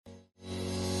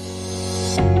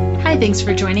Hi, thanks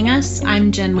for joining us.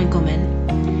 I'm Jen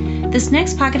Winkleman. This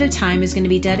next pocket of time is going to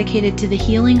be dedicated to the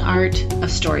healing art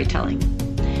of storytelling.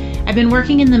 I've been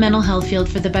working in the mental health field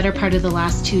for the better part of the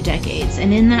last 2 decades,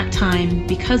 and in that time,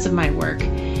 because of my work,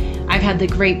 I've had the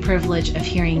great privilege of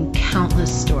hearing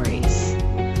countless stories.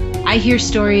 I hear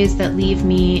stories that leave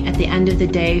me at the end of the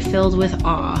day filled with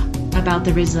awe about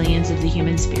the resilience of the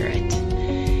human spirit.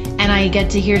 And I get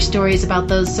to hear stories about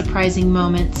those surprising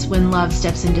moments when love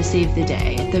steps in to save the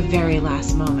day at the very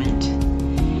last moment.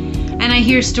 And I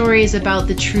hear stories about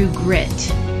the true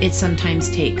grit it sometimes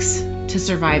takes to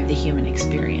survive the human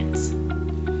experience.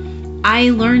 I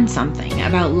learned something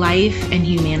about life and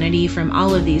humanity from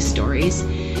all of these stories,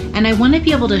 and I want to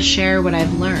be able to share what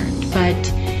I've learned,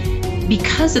 but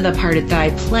because of the part that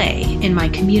I play in my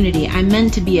community, I'm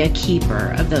meant to be a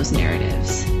keeper of those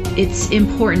narratives. It's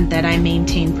important that I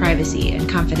maintain privacy and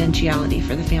confidentiality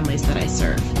for the families that I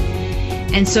serve.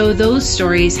 And so those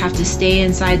stories have to stay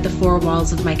inside the 4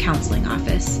 walls of my counseling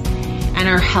office and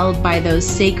are held by those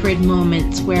sacred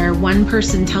moments where one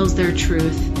person tells their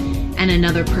truth and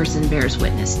another person bears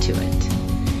witness to it.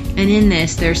 And in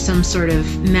this, there's some sort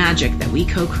of magic that we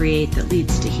co-create that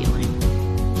leads to healing.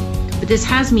 But this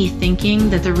has me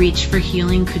thinking that the reach for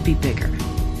healing could be bigger.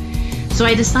 So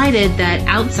I decided that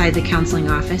outside the counseling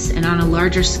office and on a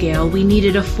larger scale, we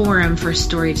needed a forum for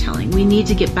storytelling. We need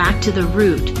to get back to the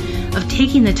root of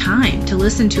taking the time to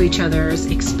listen to each other's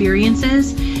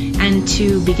experiences and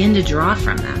to begin to draw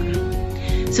from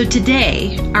them. So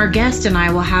today, our guest and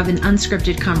I will have an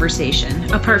unscripted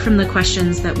conversation, apart from the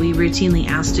questions that we routinely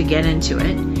ask to get into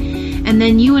it. And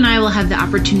then you and I will have the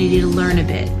opportunity to learn a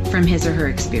bit from his or her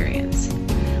experience.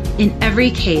 In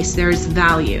every case, there is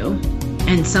value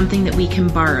and something that we can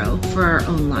borrow for our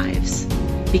own lives.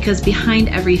 Because behind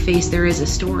every face there is a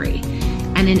story,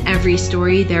 and in every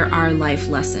story there are life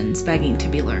lessons begging to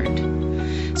be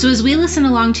learned. So as we listen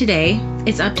along today,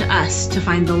 it's up to us to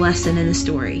find the lesson in the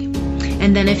story.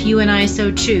 And then if you and I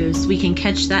so choose, we can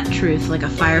catch that truth like a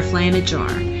firefly in a jar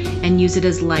and use it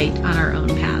as light on our own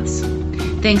paths.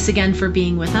 Thanks again for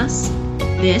being with us.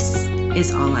 This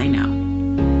is All I Know.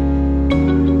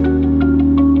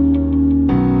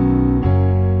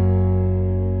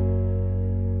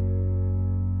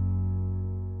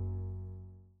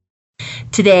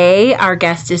 Today, our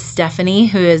guest is Stephanie,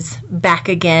 who is back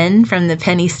again from the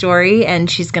Penny story, and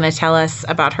she's going to tell us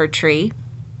about her tree.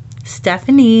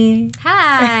 Stephanie.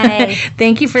 Hi.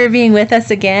 Thank you for being with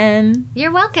us again.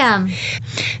 You're welcome.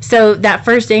 So that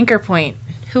first anchor point,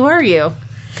 who are you?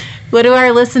 What do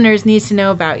our listeners need to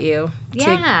know about you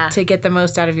to get the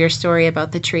most out of your story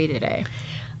about the tree today?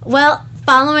 Well,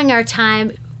 following our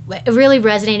time, it really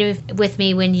resonated with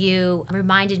me when you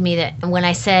reminded me that when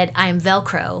I said I'm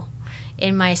Velcro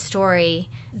in my story,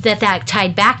 that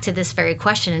tied back to this very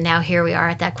question. And now here we are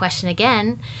at that question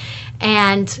again.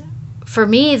 And for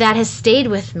me, that has stayed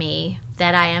with me,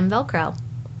 that I am Velcro.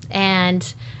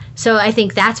 And so I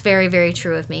think that's very, very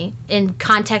true of me. In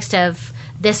context of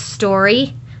this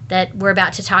story that we're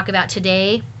about to talk about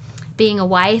today, being a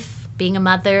wife, being a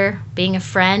mother, being a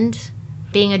friend,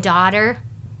 being a daughter,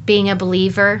 being a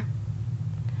believer,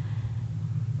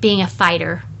 being a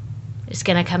fighter is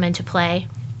going to come into play.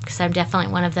 Because I'm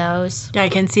definitely one of those. I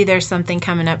can see there's something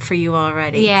coming up for you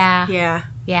already. Yeah.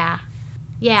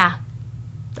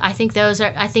 I think those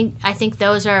are. I think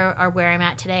those are where I'm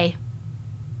at today.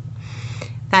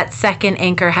 That second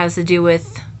anchor has to do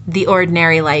with the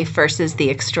ordinary life versus the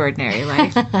extraordinary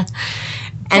life.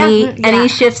 Any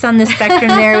shifts on the spectrum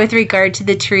there with regard to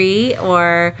the tree,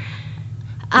 or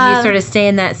you sort of stay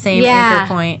in that same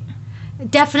anchor point?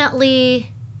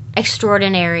 Definitely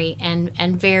extraordinary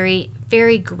and very,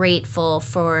 very grateful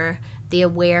for the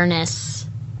awareness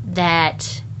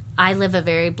that I live a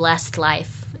very blessed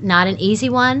life. Not an easy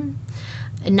one,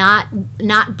 not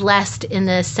blessed in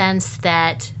the sense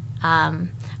that I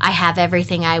have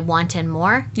everything I want and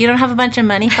more. You don't have a bunch of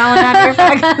money falling out of your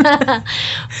pocket?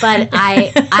 But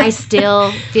I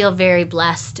still feel very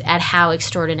blessed at how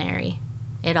extraordinary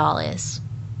it all is.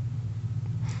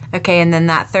 Okay, and then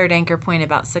that third anchor point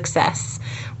about success.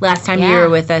 Last time you were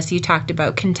with us, you talked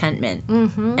about contentment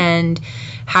and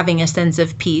having a sense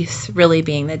of peace really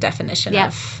being the definition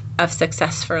of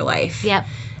success for life. Yep.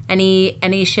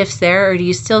 Any shifts there, or do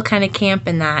you still kind of camp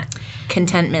in that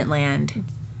contentment land?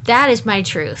 That is my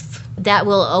truth. That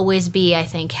will always be, I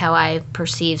think, how I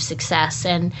perceive success.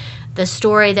 And the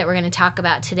story that we're going to talk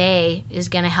about today is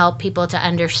going to help people to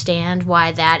understand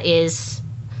why that is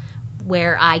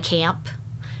where I camp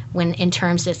when in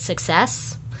terms of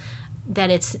success.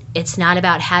 That it's not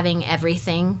about having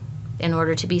everything in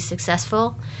order to be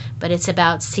successful, but it's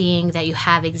about seeing that you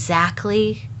have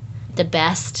exactly the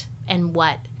best and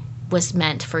what was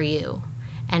meant for you,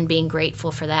 and being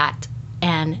grateful for that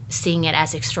and seeing it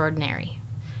as extraordinary.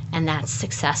 And that's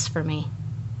success for me.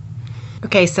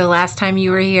 Okay, so last time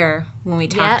you were here, when we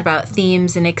talked Yep. about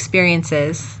themes and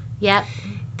experiences, Yep.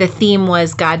 the theme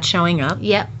was God showing up.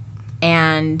 Yep.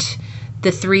 And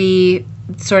the 3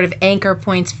 sort of anchor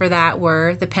points for that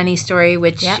were the penny story,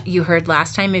 which Yep. you heard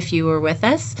last time if you were with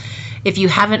us. If you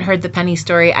haven't heard the penny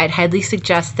story, I'd highly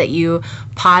suggest that you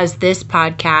pause this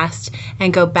podcast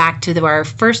and go back to our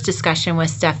first discussion with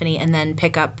Stephanie and then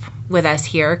pick up with us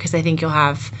here, because I think you'll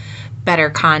have better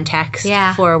context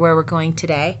Yeah. for where we're going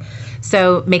today.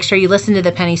 So make sure you listen to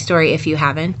the penny story if you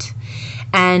haven't.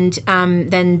 And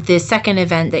then the second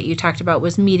event that you talked about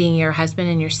was meeting your husband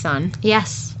and your son.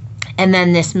 Yes. And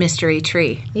then this mystery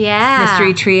tree. Yeah.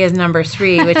 Mystery tree is number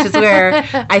 3, which is where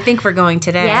I think we're going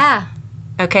today. Yeah.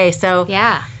 Okay, so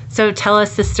Yeah. so tell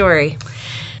us the story.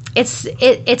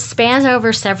 It spans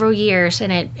over several years,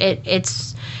 and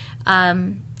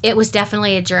it was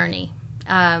definitely a journey.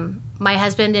 My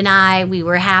husband and I, we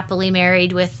were happily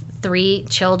married with 3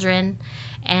 children,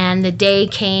 and the day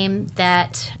came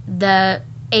that the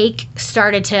ache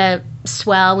started to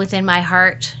swell within my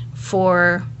heart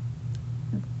for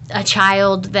a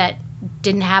child that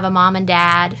didn't have a mom and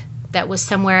dad, that was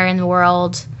somewhere in the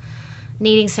world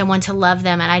needing someone to love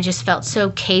them. And I just felt so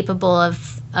capable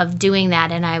of doing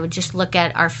that. And I would just look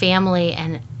at our family,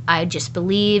 and I just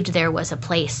believed there was a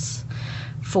place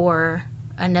for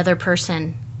another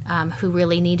person who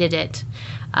really needed it.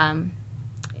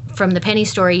 From the penny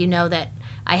story, you know that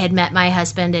I had met my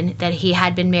husband, and that he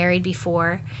had been married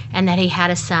before, and that he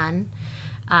had a son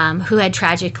who had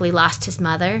tragically lost his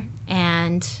mother.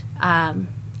 And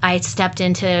I stepped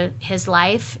into his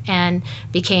life and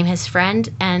became his friend,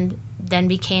 and then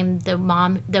became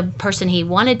the person he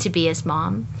wanted to be his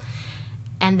mom.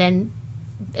 And then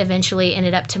eventually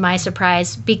ended up, to my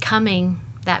surprise, becoming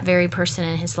that very person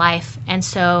in his life. And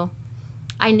so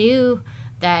I knew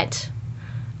that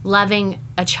loving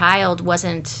a child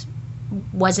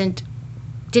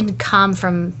didn't come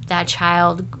from that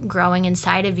child growing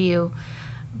inside of you,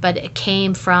 but it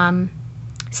came from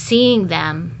seeing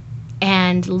them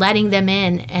and letting them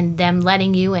in, and them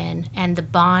letting you in, and the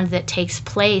bond that takes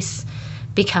place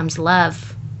becomes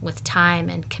love with time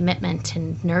and commitment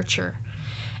and nurture.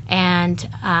 And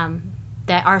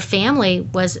that our family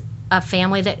was a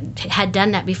family that had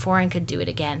done that before and could do it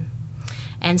again.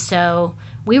 And so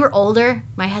we were older.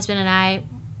 My husband and I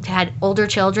had older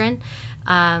children.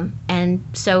 And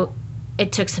so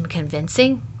it took some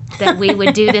convincing that we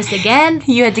would do this again.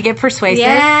 You had to get persuasive.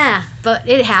 Yeah, but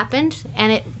it happened,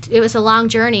 and it was a long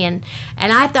journey. And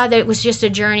I thought that it was just a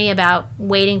journey about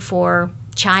waiting for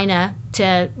China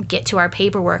to get to our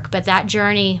paperwork. But that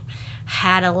journey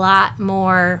had a lot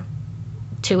more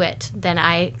to it than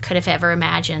I could have ever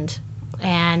imagined.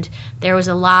 And there was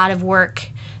a lot of work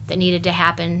that needed to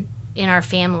happen in our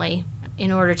family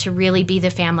in order to really be the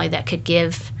family that could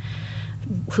give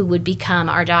who would become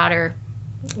our daughter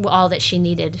all that she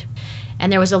needed.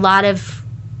 And there was a lot of,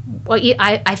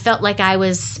 I felt like I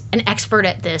was an expert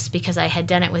at this because I had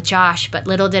done it with Josh, but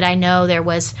little did I know there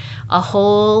was a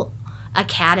whole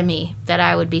academy that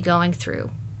I would be going through.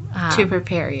 To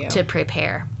prepare you. To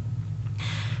prepare.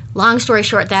 Long story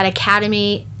short, that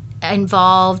academy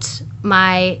involved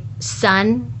my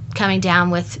son coming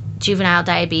down with juvenile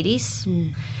diabetes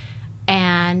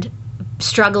and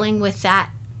struggling with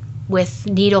that, with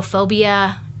needle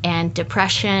phobia and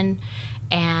depression.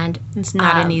 And it's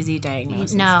not an easy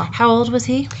diagnosis. No. How old was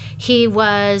he? He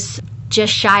was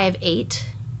just shy of 8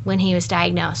 when he was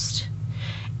diagnosed.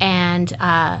 And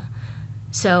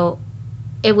so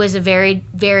it was a very,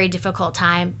 very difficult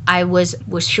time. I was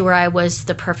sure I was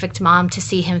the perfect mom to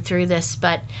see him through this,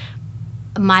 but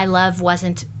my love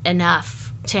wasn't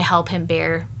enough to help him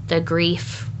bear the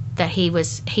grief that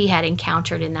he had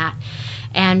encountered in that.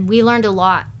 And we learned a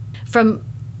lot from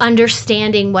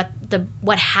understanding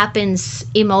what happens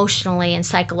emotionally and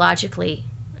psychologically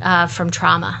from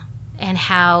trauma, and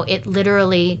how it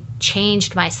literally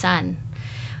changed my son.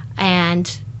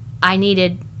 And I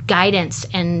needed guidance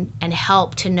and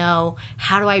help to know,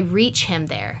 how do I reach him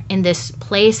there in this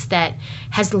place that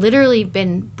has literally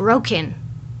been broken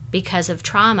because of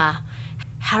trauma?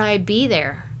 How do I be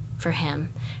there for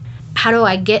him? How do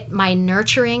I get my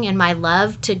nurturing and my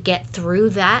love to get through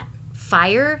that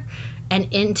fire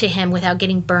and into him without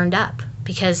getting burned up?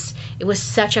 Because it was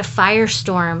such a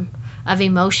firestorm of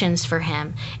emotions for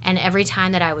him. And every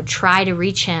time that I would try to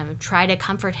reach him, try to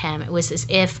comfort him, it was as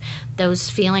if those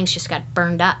feelings just got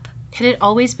burned up. Had it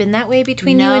always been that way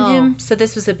between you and him? So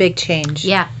this was a big change.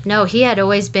 Yeah. No, he had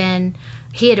always been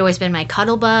my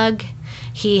cuddle bug.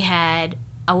 He had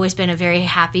always been a very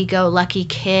happy-go-lucky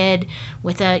kid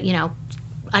with a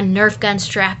Nerf gun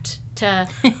strapped to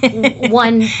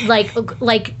one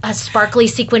like a sparkly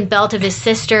sequin belt of his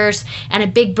sister's, and a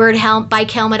big bird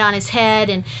bike helmet on his head,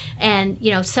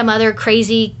 and some other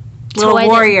crazy little toy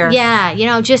warrior.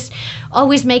 Just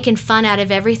always making fun out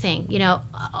of everything.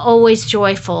 Always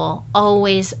joyful,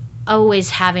 always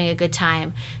having a good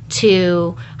time,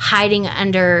 to hiding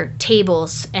under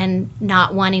tables and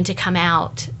not wanting to come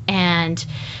out, and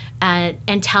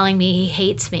telling me he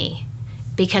hates me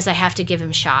because I have to give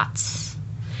him shots.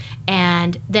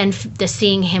 And then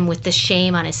seeing him with the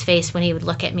shame on his face when he would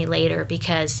look at me later,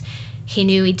 because he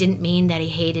knew he didn't mean that he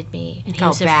hated me,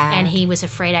 and he was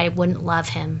afraid I wouldn't love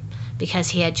him because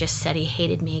he had just said he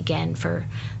hated me again for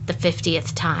the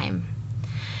 50th time.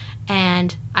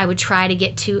 And I would try to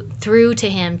get through to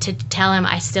him to tell him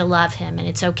I still love him and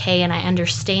it's okay and I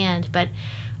understand, but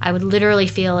I would literally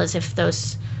feel as if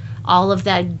all of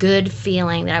that good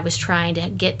feeling that I was trying to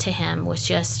get to him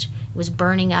was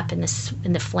burning up in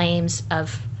the flames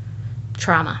of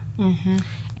trauma. Mm-hmm.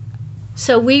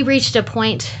 So we reached a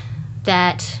point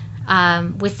that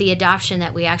with the adoption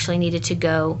that we actually needed to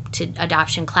go to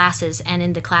adoption classes, and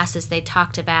in the classes they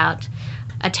talked about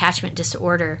attachment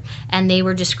disorder, and they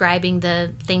were describing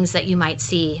the things that you might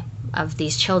see of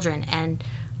these children. And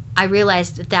I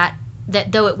realized that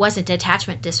though it wasn't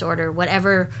attachment disorder,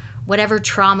 whatever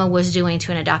trauma was doing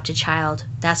to an adopted child,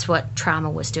 that's what trauma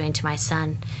was doing to my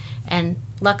son. And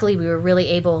luckily we were really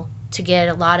able to get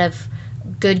a lot of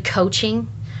good coaching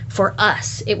for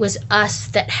us. It was us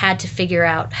that had to figure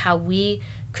out how we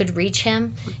could reach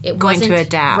him. It wasn't to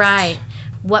adapt. Right.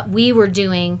 What we were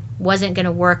doing wasn't going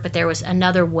to work, but there was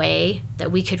another way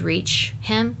that we could reach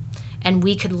him, and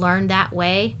we could learn that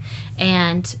way.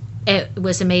 And it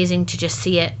was amazing to just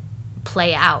see it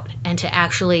play out, and to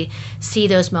actually see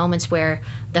those moments where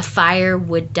the fire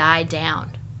would die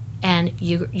down and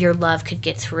your love could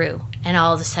get through, and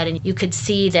all of a sudden you could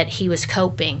see that he was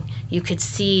coping. You could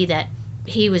see that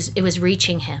it was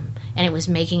reaching him, and it was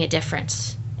making a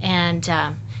difference. And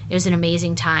it was an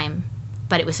amazing time,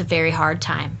 but it was a very hard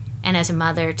time. And as a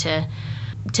mother, to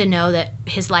know that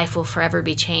his life will forever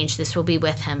be changed, this will be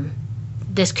with him,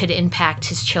 this could impact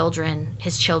his children,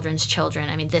 his children's children.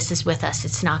 I mean, this is with us.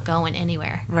 It's not going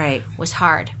anywhere. Right. Was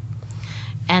hard.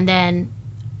 And then,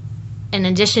 in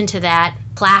addition to that,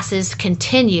 classes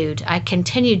continued. I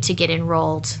continued to get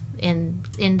enrolled in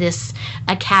this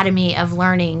academy of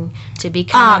learning to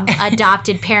become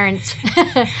adopted parents.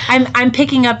 I'm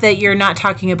picking up that you're not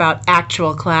talking about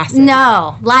actual classes.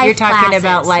 No, life classes. You're talking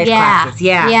about life classes.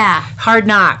 Yeah. Hard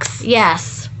knocks.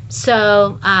 Yes.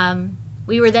 So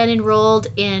we were then enrolled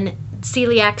in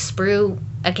Celiac Sprue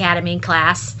Academy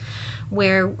class,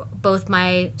 where both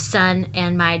my son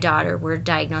and my daughter were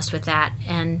diagnosed with that.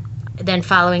 And then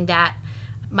following that,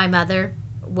 my mother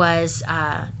was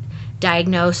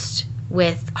diagnosed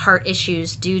with heart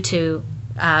issues due to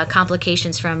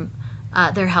complications from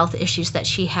their health issues that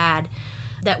she had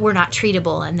that were not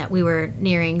treatable, and that we were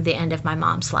nearing the end of my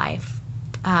mom's life.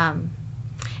 And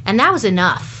that was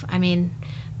enough. I mean,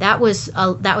 that was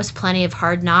plenty of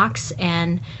hard knocks,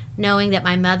 and knowing that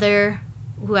my mother,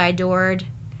 who I adored,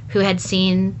 who had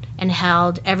seen and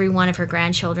held every one of her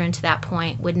grandchildren to that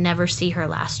point, would never see her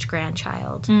last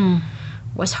grandchild,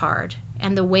 was hard.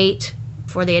 And the wait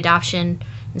for the adoption,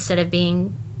 instead of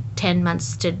being 10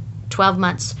 months to 12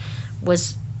 months,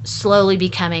 was slowly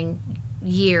becoming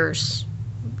years,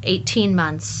 18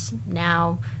 months.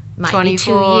 Now it might be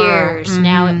 2 years. Mm-hmm.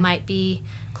 Now it might be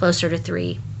closer to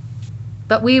 3.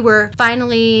 But we were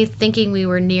finally thinking we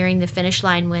were nearing the finish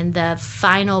line when the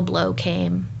final blow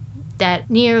came that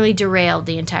nearly derailed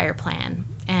the entire plan.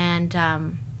 And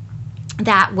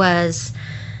that was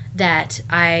that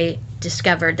I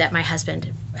discovered that my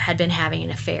husband had been having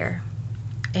an affair.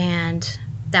 And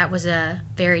that was a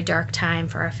very dark time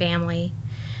for our family.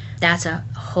 That's a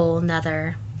whole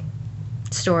nother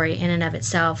story in and of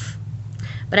itself.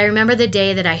 But I remember the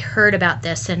day that I heard about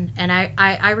this, and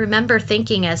I remember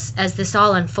thinking as this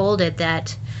all unfolded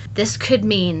that this could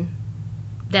mean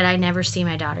that I never see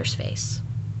my daughter's face.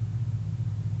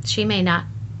 We may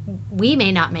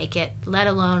not make it, let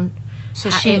alone... So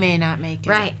she may not make it.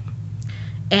 Right.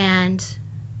 And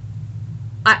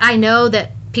I know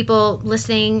that people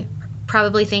listening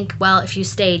probably think, well, if you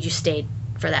stayed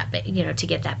for that, to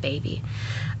get that baby.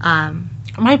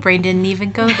 My brain didn't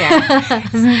even go there.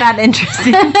 Isn't that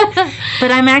interesting?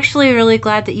 But I'm actually really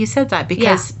glad that you said that,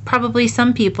 because probably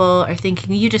some people are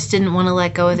thinking you just didn't want to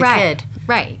let go of the kid.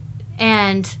 Right.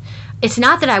 And it's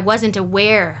not that I wasn't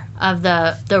aware of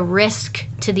the risk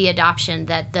to the adoption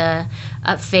that the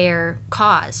affair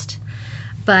caused.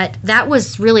 But that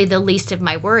was really the least of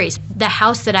my worries. The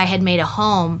house that I had made a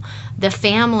home, the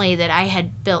family that I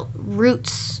had built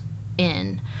roots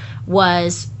in,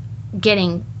 was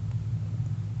in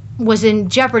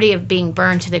jeopardy of being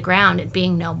burned to the ground and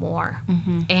being no more.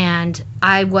 And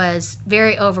I was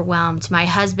very overwhelmed. My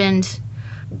husband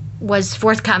was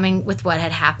forthcoming with what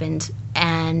had happened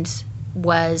and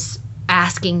was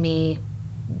asking me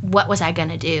what was I going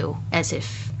to do, as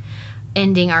if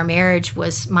ending our marriage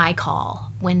was my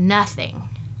call, when nothing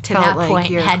to that point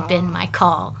had been my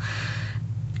call.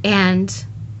 And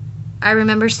I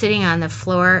remember sitting on the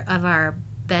floor of our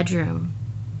bedroom,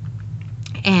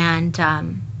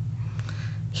 and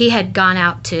he had gone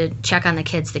out to check on the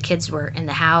kids. The kids were in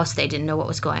the house. They didn't know what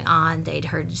was going on. They'd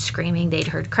heard screaming. They'd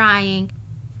heard crying.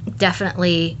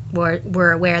 Definitely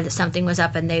were aware that something was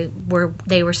up, and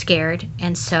they were scared.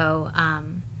 And so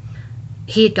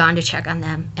he had gone to check on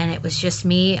them, and it was just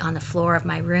me on the floor of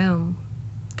my room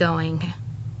going,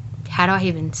 how do I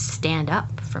even stand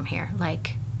up from here?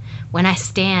 Like, when I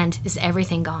stand, is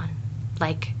everything gone?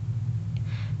 Like,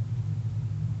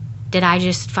 did I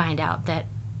just find out that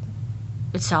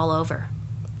it's all over?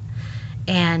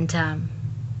 And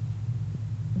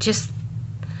just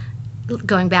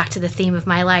going back to the theme of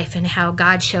my life and how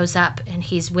God shows up and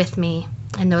he's with me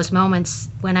in those moments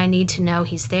when I need to know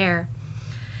he's there.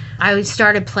 I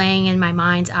started playing in my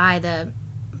mind's eye the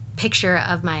picture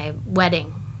of my wedding,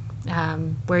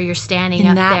 where you're standing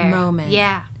up there. In that moment.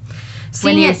 Yeah.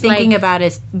 When you're thinking about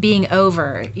it being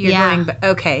over, you're going,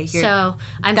 okay. So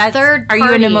I'm third party. Are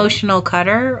you an emotional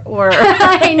cutter? Or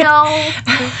I know.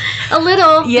 A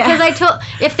little. Yeah. Because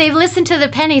if they've listened to the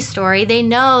Penny story, they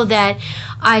know that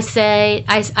I said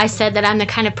that I'm the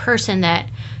kind of person that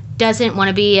doesn't want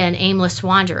to be an aimless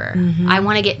wanderer. I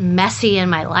want to get messy in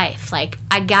my life. Like,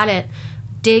 I got to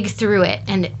dig through it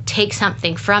and take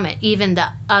something from it. Even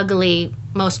the ugly,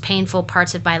 most painful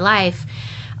parts of my life,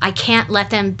 I can't let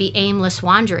them be aimless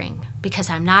wandering, because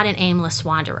I'm not an aimless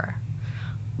wanderer.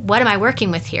 What am I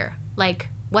working with here? Like,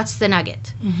 what's the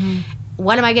nugget?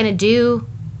 What am I going to do?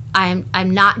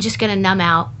 I'm not just going to numb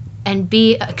out and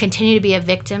continue to be a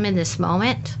victim in this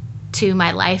moment to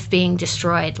my life being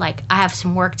destroyed. Like, I have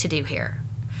some work to do here.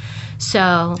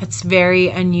 So it's very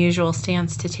unusual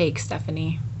stance to take,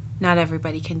 Stephanie. Not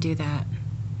everybody can do that.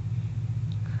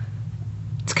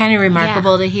 It's kind of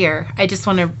remarkable to hear. I just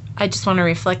want to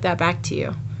reflect that back to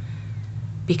you,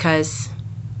 because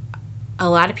a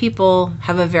lot of people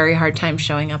have a very hard time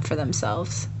showing up for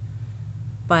themselves.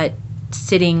 But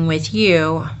sitting with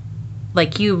you,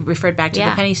 like you referred back to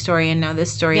the Penny story and now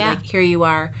this story, like here you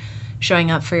are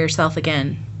showing up for yourself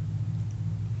again.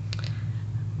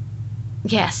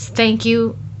 Yes, thank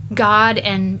you, God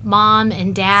and Mom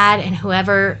and Dad and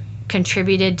whoever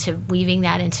contributed to weaving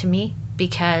that into me,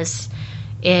 because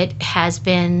it has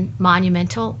been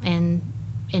monumental in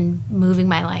moving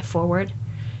my life forward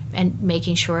and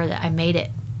making sure that I made it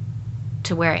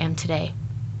to where I am today.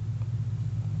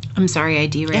 I'm sorry I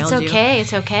derailed you.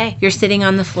 It's okay. You're sitting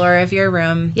on the floor of your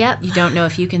room. Yep. You don't know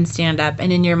if you can stand up,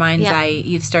 and in your mind's eye,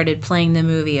 you've started playing the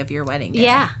movie of your wedding day.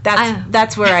 Yeah.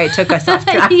 That's where I took us off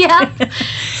track. Yeah.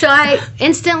 So I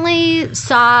instantly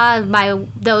saw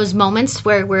those moments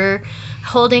where we're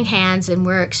holding hands and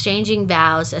we're exchanging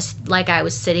vows, like I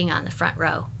was sitting on the front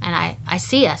row. And I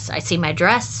see us. I see my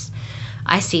dress.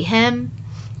 I see him.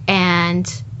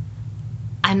 And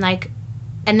I'm like,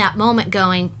 in that moment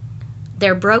going,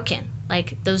 they're broken.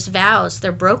 Like, those vows,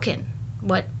 they're broken.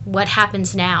 What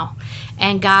happens now?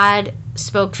 And God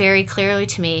spoke very clearly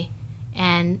to me.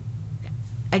 And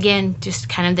again, just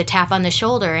kind of the tap on the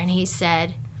shoulder. And he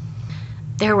said,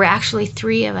 there were actually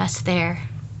 3 of us there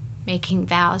making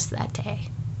vows that day.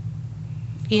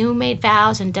 You made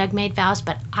vows and Doug made vows,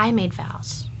 but I made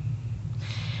vows.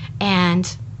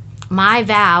 And my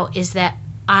vow is that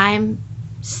I'm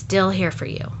still here for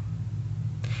you.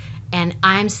 And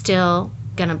I'm still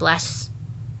going to bless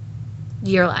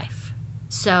your life.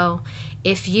 So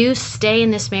if you stay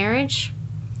in this marriage,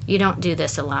 you don't do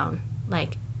this alone.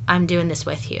 Like, I'm doing this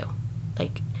with you.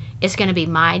 Like, it's going to be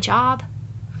my job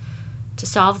to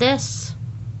solve this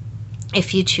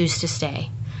if you choose to stay.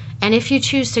 And if you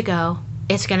choose to go,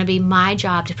 it's going to be my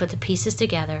job to put the pieces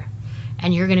together,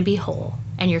 and you're going to be whole,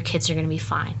 and your kids are going to be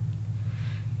fine.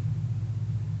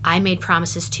 I made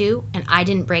promises too, and I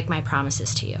didn't break my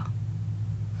promises to you.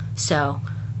 So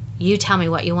you tell me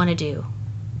what you want to do,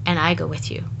 and I go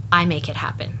with you. I make it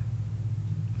happen.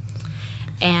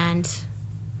 And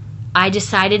I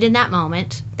decided in that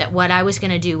moment that what I was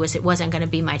going to do it wasn't going to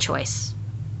be my choice.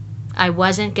 I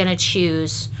wasn't going to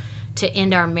choose to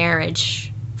end our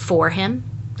marriage for him.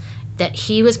 that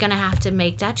he was going to have to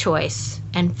make that choice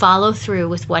and follow through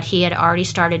with what he had already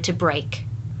started to break.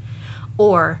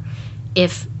 Or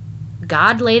if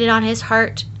God laid it on his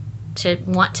heart to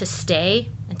want to stay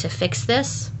and to fix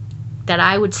this, that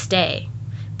I would stay.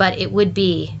 But it would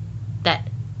be that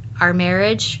our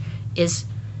marriage is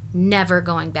never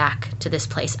going back to this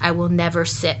place. I will never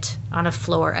sit on a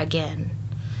floor again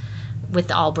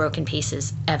with all broken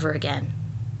pieces ever again.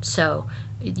 So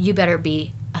you better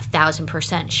be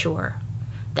 1,000% sure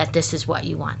that this is what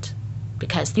you want,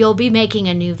 because you'll be making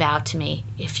a new vow to me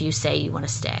if you say you want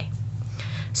to stay.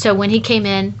 So when he came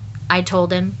in, I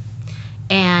told him,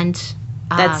 and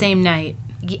that same night,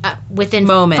 within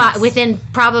moments, within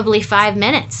probably 5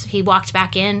 minutes, he walked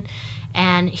back in,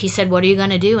 and he said, "What are you going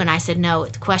to do?" And I said, "No,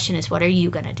 the question is, what are you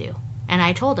going to do?" And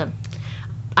I told him,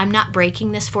 "I'm not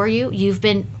breaking this for you.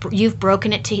 You've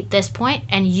broken it to this point,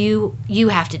 and you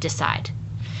have to decide."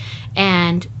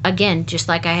 And again, just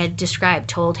like I had described,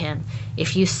 told him,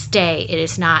 if you stay, it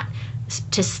is not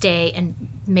to stay and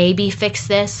maybe fix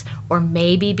this, or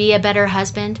maybe be a better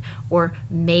husband, or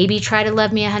maybe try to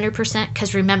love me 100%.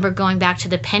 Because remember, going back to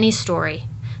the Penny story,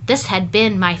 this had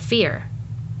been my fear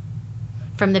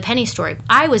from the Penny story.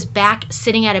 I was back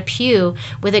sitting at a pew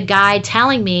with a guy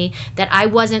telling me that I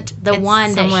wasn't the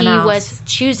one that he was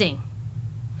choosing.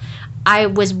 I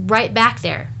was right back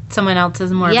there. Someone else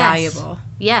is more valuable.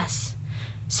 Yes.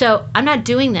 So I'm not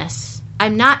doing this.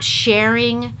 I'm not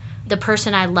sharing the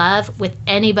person I love with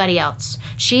anybody else.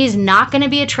 She's not going to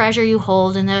be a treasure you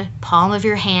hold in the palm of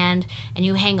your hand and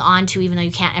you hang on to even though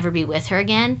you can't ever be with her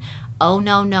again. Oh,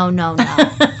 no, no, no, no.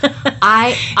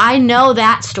 I know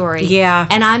that story. Yeah.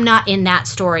 And I'm not in that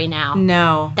story now.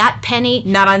 No. That Penny.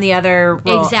 Not on the other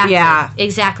role. Exactly. Yeah.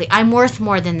 Exactly. I'm worth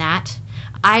more than that.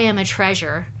 I am a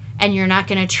treasure, and you're not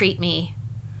going to treat me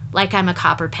like I'm a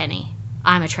copper penny.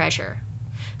 I'm a treasure.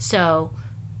 So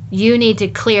you need to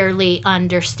clearly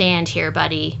understand here,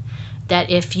 buddy, that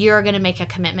if you're going to make a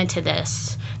commitment to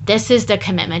this, this is the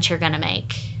commitment you're going to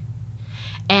make.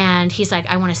 And he's like,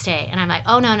 I want to stay. And I'm like,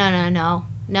 oh, no, no, no, no,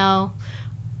 no.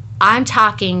 I'm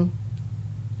talking,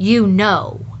 you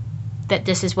know that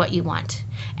this is what you want.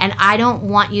 And I don't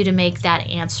want you to make that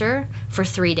answer for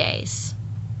 3 days.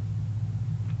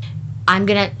 I'm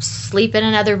going to sleep in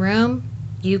another room.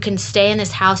 You can stay in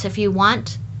this house if you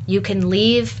want. You can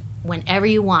leave whenever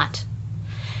you want.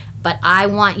 But I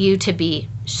want you to be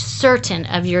certain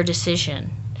of your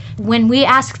decision. When we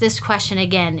ask this question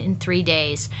again in 3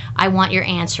 days, I want your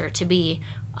answer to be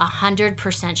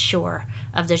 100% sure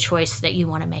of the choice that you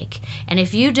want to make. And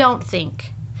if you don't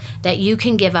think that you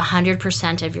can give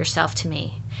 100% of yourself to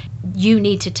me, you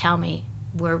need to tell me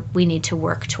where we need to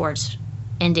work towards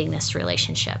ending this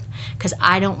relationship, because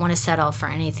I don't want to settle for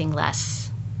anything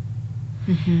less.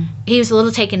 Mm-hmm. He was a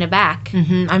little taken aback.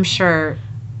 Mm-hmm. I'm sure.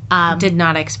 Did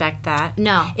not expect that.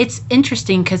 No. It's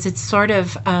interesting because it's sort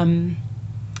of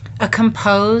a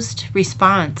composed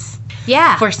response.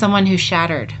 Yeah. For someone who's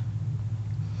shattered.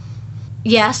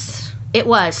 Yes, it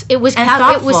was. It was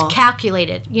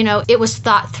calculated. You know, it was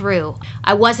thought through.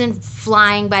 I wasn't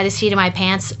flying by the seat of my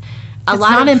pants. It's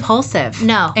not impulsive.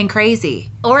 No. And crazy.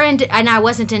 And I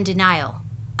wasn't in denial.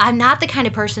 I'm not the kind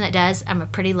of person that does. I'm a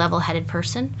pretty level-headed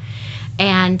person.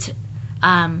 And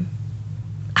I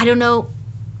don't know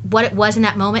what it was in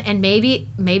that moment. And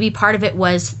maybe part of it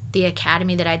was the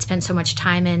academy that I'd spent so much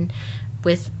time in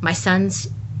with my son's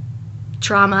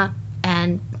trauma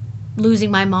and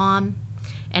losing my mom,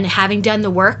 and having done the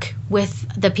work with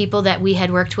the people that we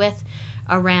had worked with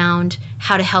around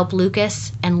how to help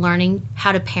Lucas and learning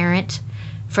how to parent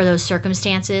for those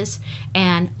circumstances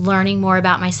and learning more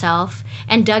about myself.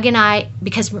 And Doug and I,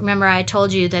 because remember I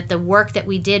told you that the work that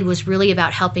we did was really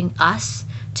about helping us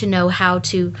to know how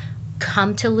to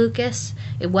come to Lucas.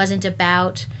 It wasn't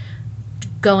about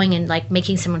going and like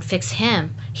making someone fix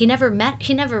him. He never met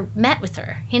with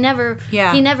her. He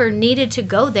never needed to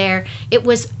go there. It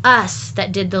was us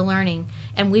that did the learning,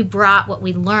 and we brought what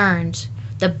we learned,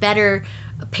 the better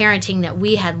parenting that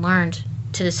we had learned,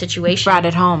 to the situation. Brought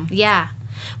it home. Yeah.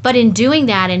 But in doing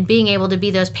that and being able to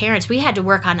be those parents, we had to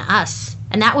work on us.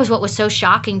 And that was what was so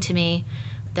shocking to me.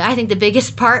 I think the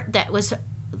biggest part that was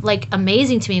like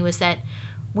amazing to me was that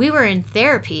we were in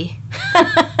therapy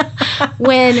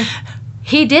when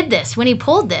he did this, when he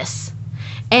pulled this.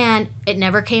 And it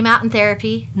never came out in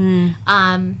therapy.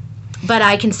 But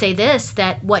I can say this,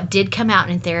 that what did come out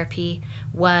in therapy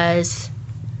was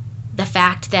the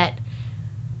fact that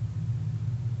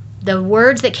the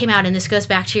words that came out, and this goes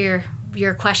back to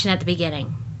your question at the beginning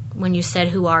when you said,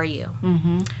 who are you?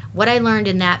 Mm-hmm. What I learned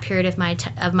in that period of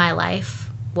my life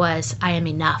was I am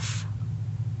enough.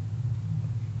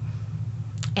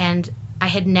 And I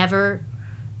had never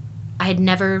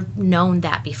known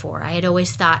that before. I had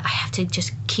always thought I have to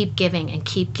just keep giving and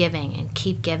keep giving and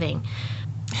keep giving.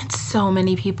 And so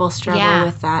many people struggle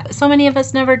with that. So many of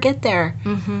us never get there.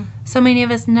 Mm-hmm. So many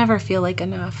of us never feel like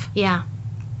enough. Yeah.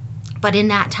 But in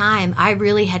that time, I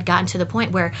really had gotten to the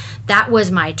point where that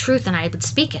was my truth, and I would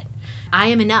speak it. I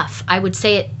am enough. I would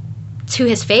say it to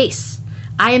his face.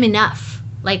 I am enough.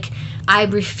 Like, I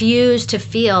refuse to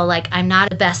feel like I'm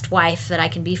not the best wife that I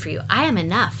can be for you. I am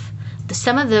enough.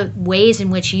 Some of the ways in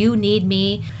which you need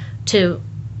me to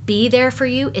be there for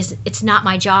you it's not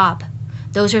my job.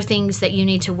 Those are things that you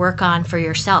need to work on for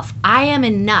yourself. I am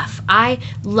enough. I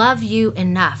love you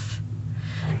enough.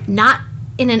 Not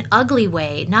in an ugly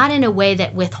way, not in a way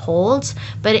that withholds,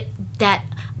 but that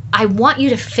I want you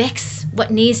to fix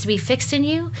what needs to be fixed in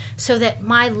you so that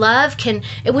my love can,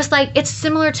 it's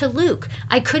similar to Luke.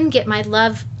 I couldn't get my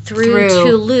love through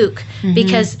to Luke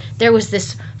because there was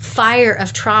this fire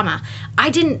of trauma. I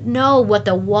didn't know what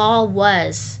the wall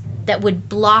was that would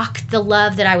block the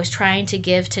love that I was trying to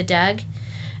give to Doug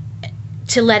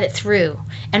to let it through.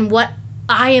 And what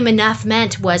I am enough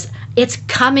meant was it's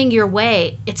coming your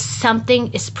way. It's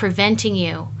something is preventing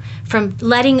you from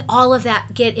letting all of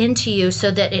that get into you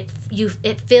so that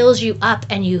it fills you up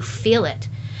and you feel it.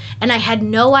 And I had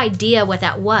no idea what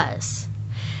that was.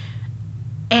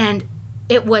 And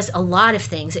it was a lot of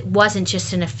things. It wasn't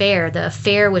just an affair. The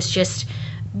affair was just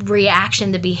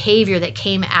reaction, the behavior that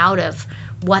came out of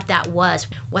what that was,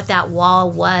 what that wall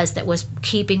was that was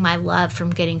keeping my love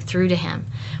from getting through to him.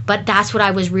 But that's what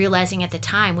I was realizing at the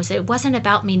time, was that it wasn't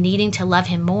about me needing to love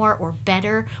him more or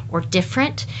better or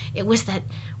different. It was that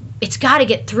it's got to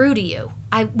get through to you.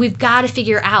 We've got to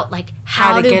figure out, like,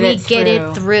 how do we get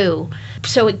it through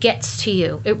so it gets to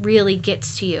you. It really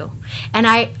gets to you. And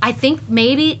I think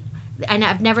maybe, and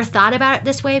I've never thought about it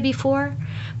this way before,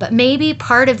 but maybe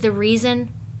part of the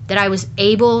reason that I was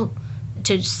able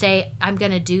to say, I'm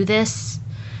going to do this,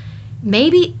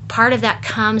 maybe part of that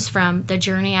comes from the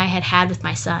journey I had with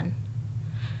my son.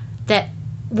 That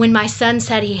when my son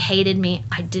said he hated me,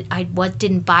 I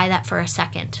didn't buy that for a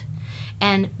second.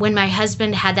 And when my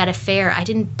husband had that affair, I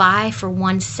didn't buy for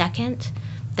 1 second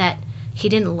that he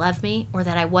didn't love me or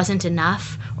that I wasn't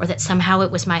enough or that somehow it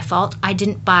was my fault. I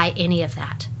didn't buy any of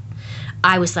that.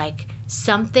 I was like,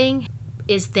 something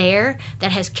is there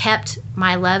that has kept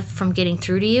my love from getting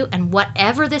through to you, and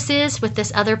whatever this is with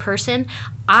this other person,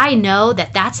 I know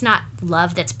that that's not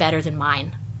love that's better than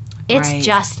mine. It's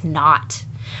just not.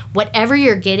 Whatever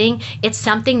you're getting, it's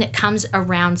something that comes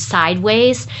around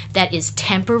sideways, that is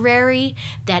temporary,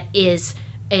 that is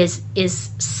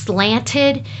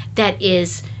slanted, that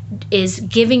is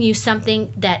giving you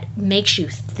something that makes you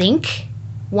think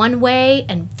one way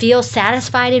and feel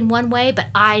satisfied in one way, but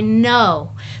I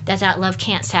know that love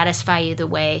can't satisfy you the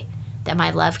way that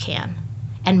my love can.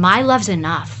 And my love's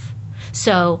enough.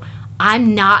 So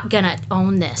I'm not going to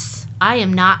own this.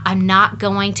 I'm not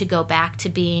going to go back to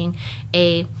being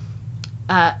an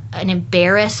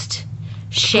embarrassed,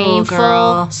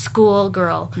 shameful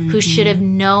schoolgirl who should have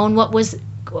known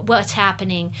what's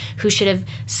happening, who should have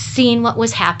seen what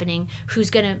was happening,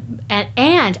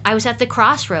 and I was at the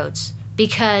crossroads.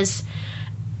 Because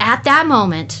at that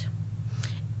moment,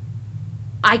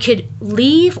 I could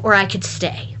leave or I could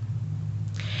stay.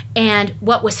 And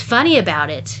what was funny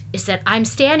about it is that I'm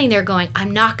standing there going,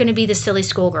 I'm not going to be the silly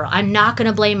schoolgirl. I'm not going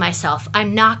to blame myself.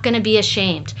 I'm not going to be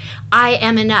ashamed. I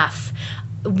am enough.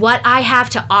 What I have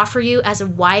to offer you as a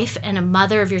wife and a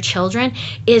mother of your children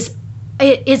is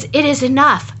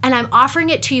enough. And I'm offering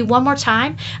it to you one more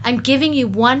time. I'm giving you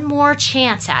one more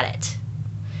chance at it.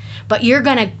 But you're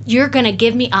gonna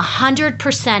give me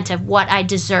 100% of what I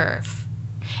deserve,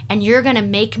 and you're gonna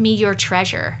make me your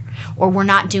treasure, or we're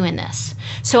not doing this.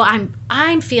 So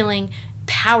I'm feeling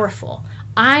powerful.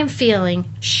 I'm feeling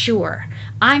sure.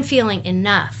 I'm feeling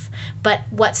enough. But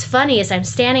what's funny is I'm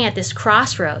standing at this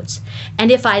crossroads,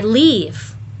 and if I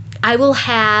leave, I will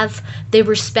have the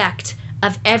respect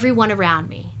of everyone around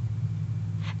me.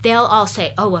 They'll all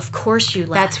say, "Oh, of course you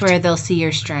left." That's where they'll see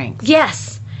your strength.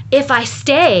 Yes. If I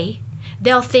stay,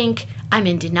 they'll think I'm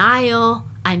in denial,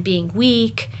 I'm being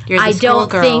weak, I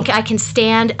don't think I can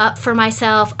stand up for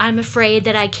myself, I'm afraid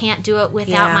that I can't do it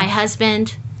without my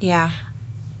husband. Yeah.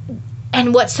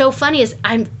 And what's so funny is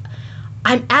I'm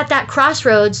at that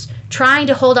crossroads trying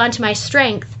to hold on to my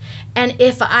strength, and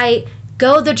if I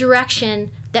go the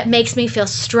direction that makes me feel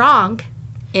strong,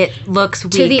 it looks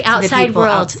weak to the outside world.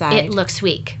 Outside. It looks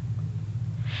weak.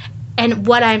 And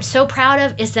what I'm so proud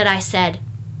of is that I said,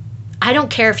 I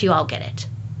don't care if you all get it.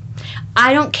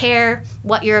 I don't care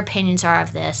what your opinions are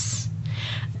of this.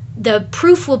 The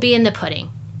proof will be in the pudding.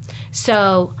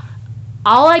 So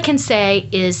all I can say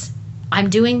is I'm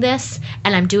doing this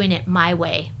and I'm doing it my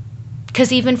way.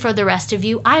 Because even for the rest of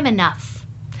you, I'm enough.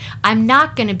 I'm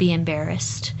not going to be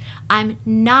embarrassed. I'm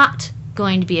not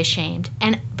going to be ashamed.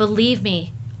 And believe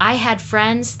me, I had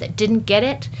friends that didn't get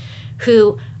it,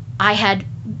 who I had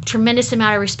tremendous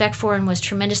amount of respect for and was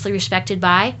tremendously respected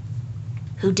by,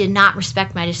 who did not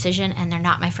respect my decision, and they're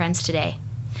not my friends today.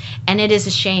 And it is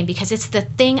a shame, because it's the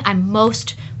thing I'm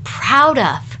most proud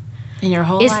of in your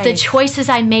whole life. The choices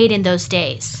I made in those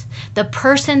days. The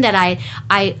person that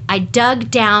I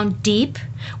dug down deep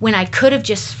when I could have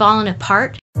just fallen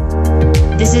apart.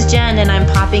 This is Jen, and I'm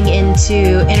popping in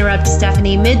to interrupt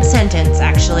Stephanie mid-sentence,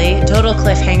 actually. Total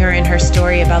cliffhanger in her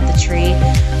story about the tree,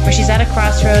 where she's at a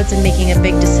crossroads and making a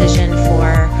big decision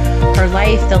for her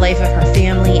life, the life of her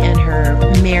family, and her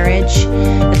marriage.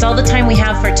 That's all the time we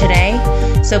have for today.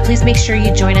 So please make sure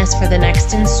you join us for the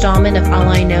next installment of All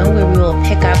I Know, where we will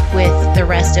pick up with the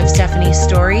rest of Stephanie's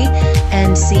story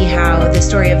and see how the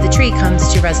story of the tree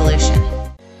comes to resolution.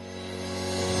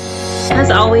 As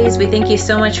always, we thank you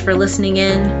so much for listening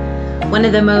in. One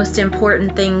of the most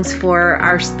important things for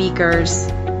our speakers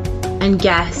and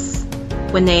guests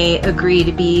when they agree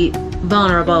to be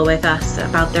vulnerable with us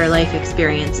about their life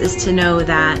experience is to know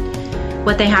that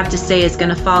what they have to say is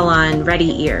going to fall on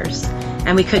ready ears,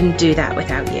 and we couldn't do that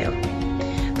without you.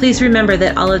 Please remember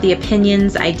that all of the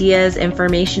opinions, ideas,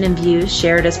 information, and views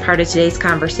shared as part of today's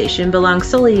conversation belong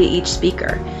solely to each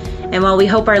speaker. And while we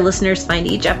hope our listeners find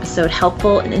each episode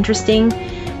helpful and interesting,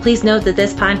 please note that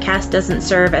this podcast doesn't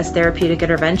serve as therapeutic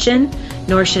intervention,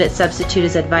 nor should it substitute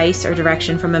as advice or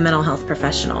direction from a mental health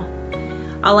professional.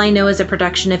 All I Know is a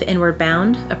production of Inward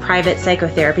Bound, a private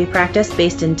psychotherapy practice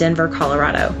based in Denver,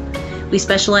 Colorado. We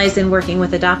specialize in working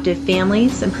with adoptive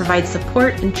families and provide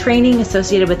support and training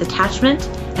associated with attachment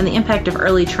and the impact of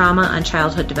early trauma on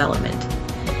childhood development.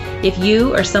 If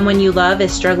you or someone you love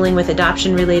is struggling with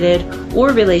adoption-related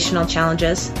or relational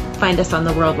challenges, find us on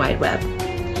the World Wide Web.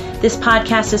 This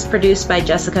podcast is produced by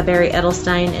Jessica Barry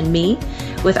Edelstein and me,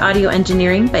 with audio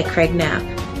engineering by Craig Knapp.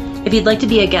 If you'd like to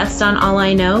be a guest on All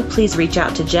I Know, please reach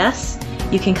out to Jess.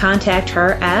 You can contact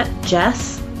her at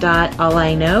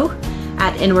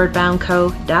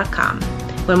jess.alliknow@inwardboundco.com.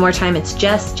 One more time, it's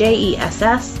Jess,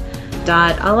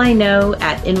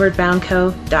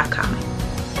 jess.alliknow@inwardboundco.com.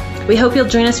 We hope you'll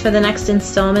join us for the next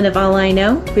installment of All I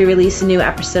Know. We release a new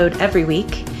episode every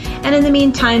week. And in the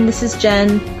meantime, this is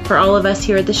Jen, for all of us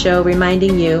here at the show,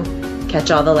 reminding you,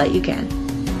 catch all the light you can.